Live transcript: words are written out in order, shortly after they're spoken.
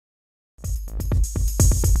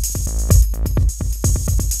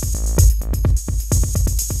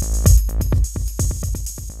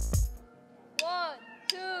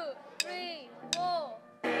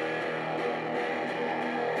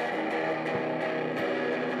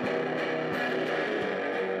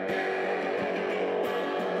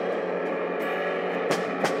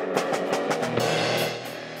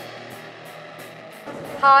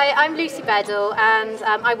Hi, I'm Lucy.beddall and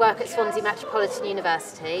I work at Swansea Metropolitan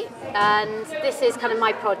University, and this is kind of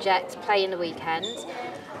my project, Play in the Weekend.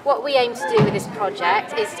 What we aim to do with this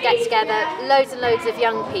project is to get together loads and loads of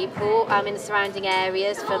young people in the surrounding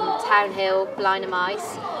areas from Townhill,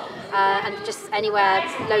 Blaenymaes and just anywhere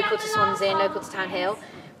local to Swansea and local to Townhill.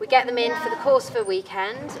 We get them in for the course of a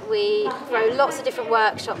weekend. We throw lots of different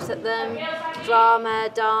workshops at them, drama,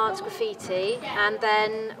 dance, graffiti, and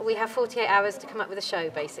then we have 48 hours to come up with a show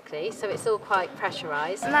basically, so it's all quite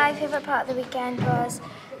pressurised. My favourite part of the weekend was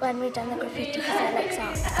when we done the graffiti because I like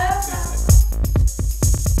art.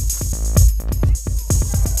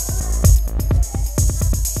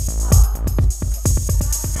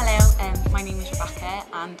 My name is Rebecca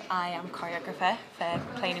and I am choreographer for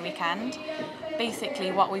Play in the Weekend.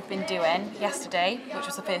 Basically what we've been doing yesterday, which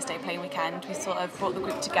was the first day of Play Weekend, we sort of brought the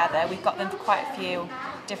group together. We've got them for quite a few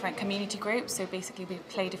different community groups, so basically we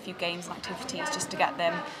played a few games and activities just to get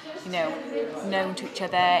them, you know, known to each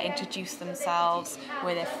other, introduce themselves,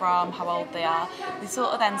 where they're from, how old they are. We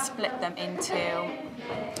sort of then split them into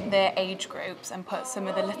their age groups and put some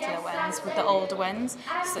of the littler ones with the older ones,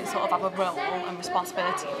 so they sort of have a role and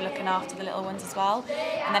responsibility of looking after the little ones as well.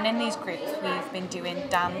 And then in these groups we've been doing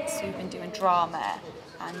dance, we've been doing drama,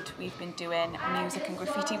 and we've been doing music and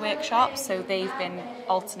graffiti workshops, so they've been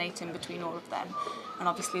alternating between all of them. And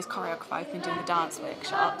obviously as choreographer I've been doing the dance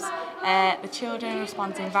workshops. The children are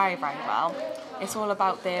responding very, very well. It's all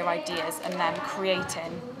about their ideas and them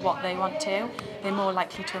creating what they want to. They're more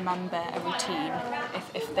likely to remember a routine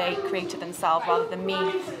if they create it themselves rather than me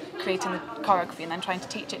creating the choreography and then trying to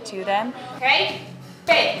teach it to them. Okay,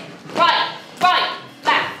 big, right, right,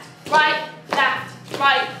 left, right, left,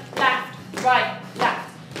 right, left, right,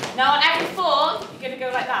 left. Now on every four, you're going to go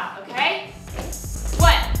like that, okay?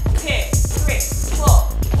 1, 2, 3, 4,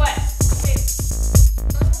 1,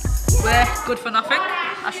 2. We're Good for Nothing,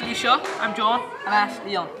 Ashley Shaw, I'm John, and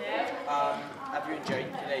Ashley Young. Have you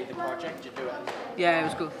enjoyed today the project? Did you do it? Yeah, it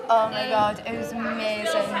was good. Oh my god, it was amazing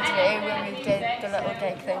today when we did the little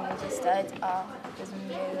cake thing we just did. Oh, it was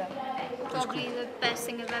amazing. Probably the best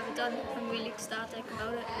thing I've ever done. I'm really ecstatic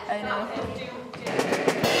about it. I know.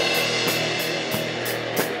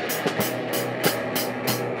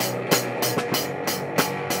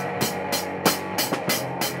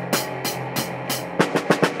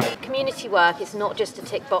 Community work is not just a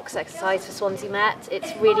tick box exercise for Swansea Met,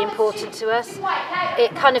 it's really important to us.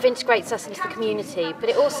 It kind of integrates us into the community, but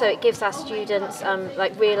it gives our students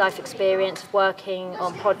like real life experience of working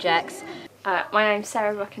on projects. My name's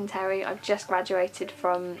Sarah Buck-and-Terry. I've just graduated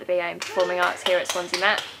from the BA in Performing Arts here at Swansea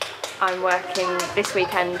Met. I'm working this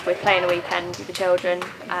weekend with Play in the Weekend with the children,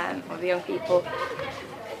 or the young people,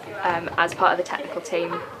 as part of the technical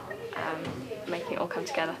team, making it all come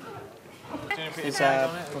together. There's a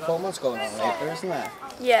performance going on later, isn't there?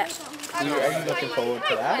 Yeah. Are you looking forward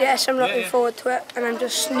to that? Yes, I'm looking forward to it, and I'm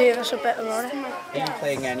just nervous a bit about it. Are you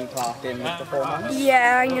playing any part in the performance?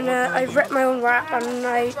 Yeah, I've written my own rap, and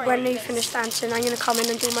when they finish dancing, I'm gonna come in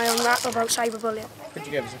and do my own rap about cyberbullying. Could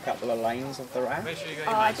you give us a couple of lines of the rap?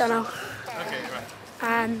 Oh, I don't know.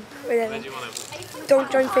 Don't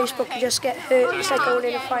join Facebook, you just get hurt. It's like going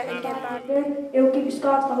in a fight and getting bad. It'll give you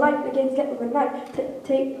scars for life against get with a knife.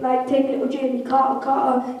 Take little Jamie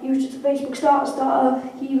Carter, he was just a Facebook starter.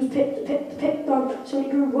 He was picked on, so he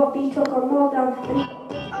grew up, he took on more down.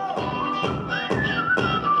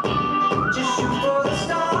 Just shoot for the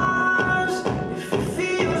stars, if it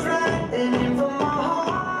feels right, then aim for my heart.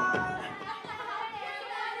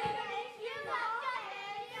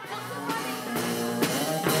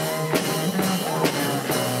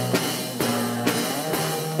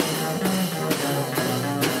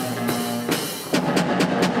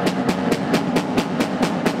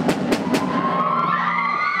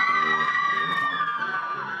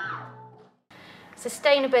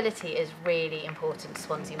 Sustainability is really important to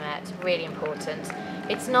Swansea Met, really important.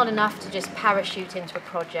 It's not enough to just parachute into a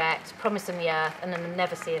project, promise them the earth and then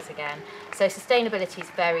never see us again. So sustainability is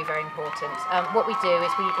very, very important. What we do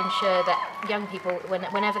is we ensure that young people,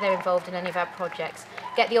 whenever they're involved in any of our projects,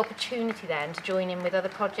 get the opportunity then to join in with other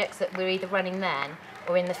projects that we're either running then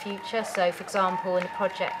or in the future. So for example, in the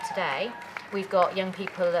project today, we've got young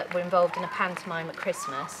people that were involved in a pantomime at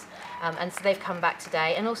Christmas, and so they've come back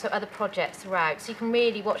today, and also other projects throughout, so you can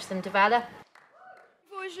really watch them develop.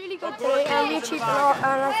 It was really good today, and we achieved a lot, and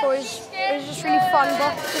I thought it was just really fun,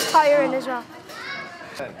 but just tiring as well.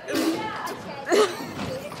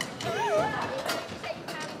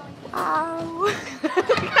 Ow!